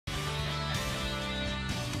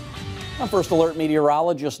I'm First Alert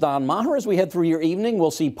Meteorologist Don Maher. As we head through your evening,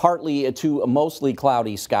 we'll see partly to mostly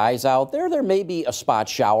cloudy skies out there. There may be a spot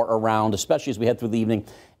shower around, especially as we head through the evening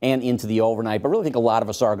and into the overnight. But I really think a lot of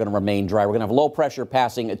us are going to remain dry. We're going to have low pressure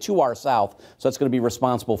passing to our south, so that's going to be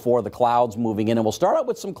responsible for the clouds moving in. And we'll start out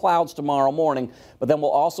with some clouds tomorrow morning, but then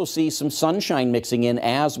we'll also see some sunshine mixing in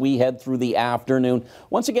as we head through the afternoon.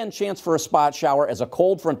 Once again, chance for a spot shower as a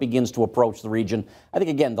cold front begins to approach the region. I think,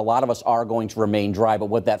 again, a lot of us are going to remain dry, but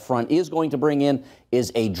what that front is going to bring in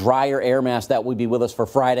is a drier air mass that will be with us for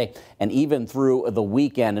Friday and even through the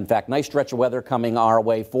weekend. In fact, nice stretch of weather coming our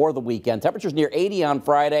way for the weekend. Temperatures near 80 on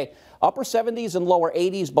Friday, upper 70s and lower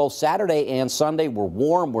 80s both Saturday and Sunday. We're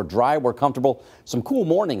warm, we're dry, we're comfortable. Some cool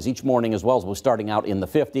mornings each morning as well, as we're starting out in the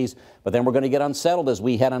 50s. But then we're going to get unsettled as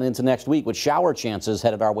we head on into next week with shower chances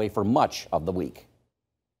headed our way for much of the week.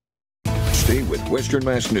 Stay with Western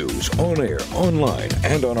Mass News on air, online,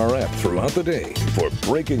 and on our app throughout the day for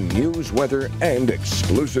breaking news, weather, and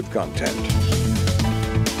exclusive content.